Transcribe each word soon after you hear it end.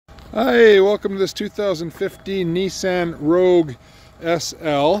Hi, welcome to this 2015 Nissan Rogue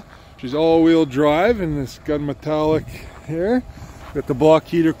SL. She's all-wheel drive in this gunmetallic here. Got the block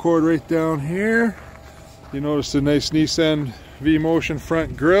heater cord right down here. You notice the nice Nissan V-Motion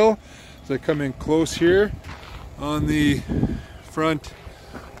front grille. As I come in close here on the front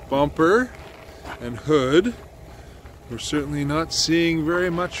bumper and hood, we're certainly not seeing very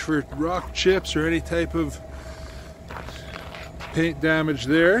much for rock chips or any type of paint damage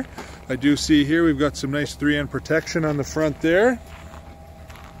there. I do see here we've got some nice 3N protection on the front there.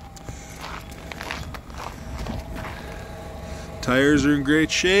 Tires are in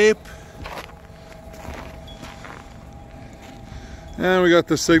great shape. And we got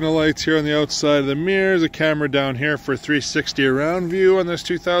the signal lights here on the outside of the mirrors, a camera down here for a 360 around view on this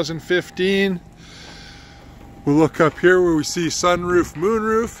 2015. We'll look up here where we see sunroof,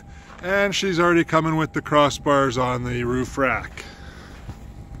 moonroof, and she's already coming with the crossbars on the roof rack.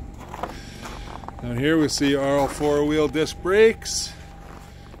 Down here we see all four-wheel disc brakes,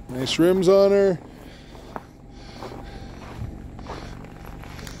 nice rims on her.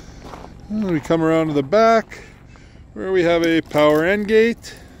 And we come around to the back where we have a power end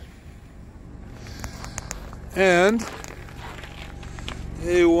gate and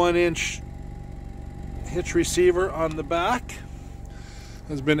a 1-inch hitch receiver on the back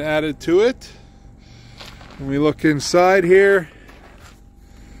has been added to it. When we look inside here,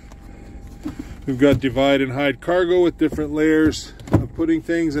 we've got divide and hide cargo with different layers of putting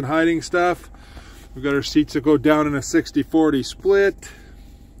things and hiding stuff. We've got our seats that go down in a 60-40 split.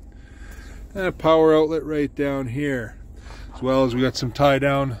 And a power outlet right down here. As well as we got some tie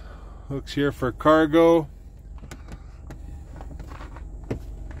down hooks here for cargo.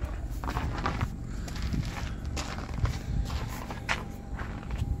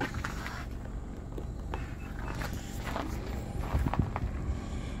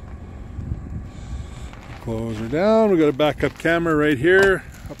 Close her down. We got a backup camera right here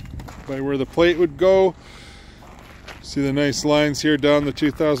up by where the plate would go. See the nice lines here down the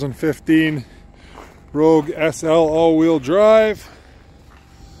 2015 Rogue SL all-wheel drive.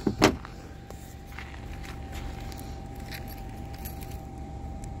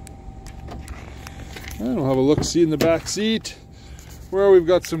 And we'll have a look-see in the back seat where we've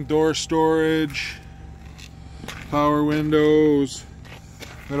got some door storage, power windows,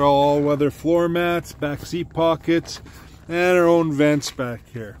 got all-weather floor mats, back seat pockets, and our own vents back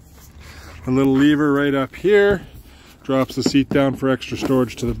here. A little lever right up here drops the seat down for extra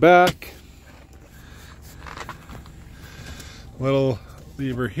storage to the back. Little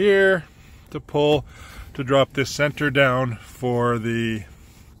lever here to pull to drop this center down for the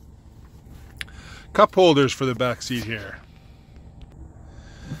cup holders for the back seat here.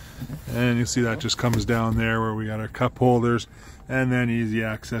 And you see that just comes down there where we got our cup holders and then easy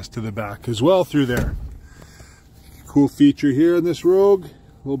access to the back as well through there. Cool feature here in this Rogue.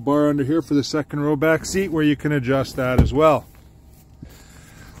 Little bar under here for the second row back seat where you can adjust that as well.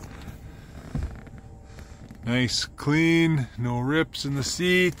 Nice, clean, no rips in the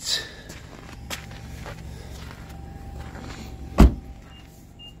seat.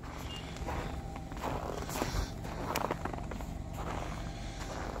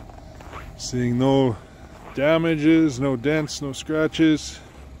 Seeing no damages, no dents, no scratches.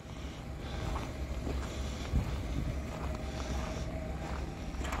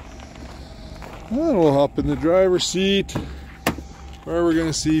 And we'll hop in the driver's seat where we're going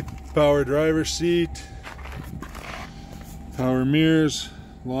to see power driver's seat, power mirrors,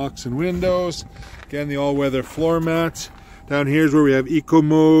 locks and windows. Again, the all-weather floor mats. Down here is where we have eco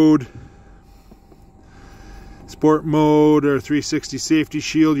mode, sport mode, our 360 safety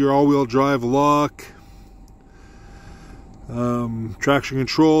shield, your all-wheel drive lock, traction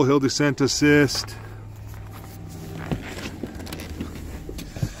control, hill descent assist.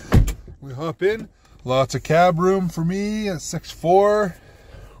 Hop in, lots of cab room for me at 6'4",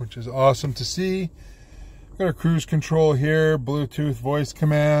 which is awesome to see. Got our cruise control here, Bluetooth voice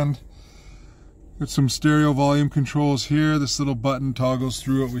command. Got some stereo volume controls here. This little button toggles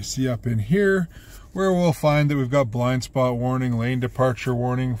through what we see up in here, where we'll find that we've got blind spot warning, lane departure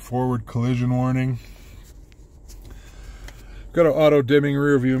warning, forward collision warning. Got an auto dimming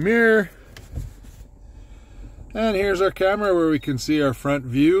rear view mirror. And here's our camera where we can see our front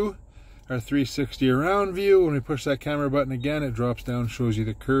view. Our 360 around view. When we push that camera button again, it drops down, shows you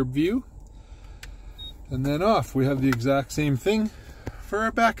the curb view. And then off. We have the exact same thing for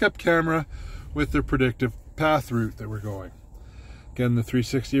our backup camera with the predictive path route that we're going. Again, the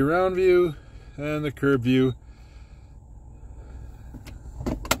 360 around view and the curb view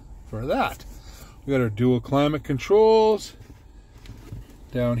for that. We got our dual climate controls,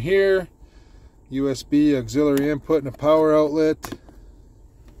 Down here, USB auxiliary input and a power outlet.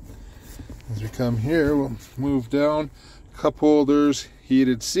 As we come here, we'll move down. Cup holders,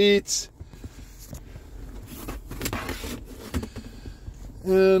 heated seats.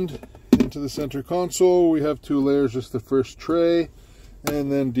 And into the center console, we have 2 layers, just the first tray.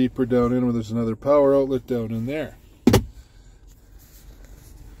 And then deeper down in where there's another power outlet down in there.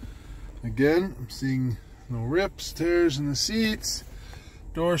 Again, I'm seeing no rips, tears in the seats.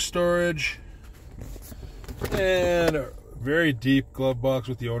 Door storage. And a very deep glove box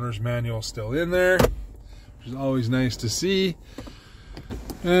with the owner's manual still in there, which is always nice to see.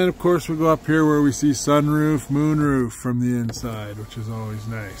 And of course we go up here where we see sunroof, moonroof from the inside, which is always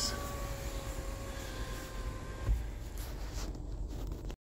nice.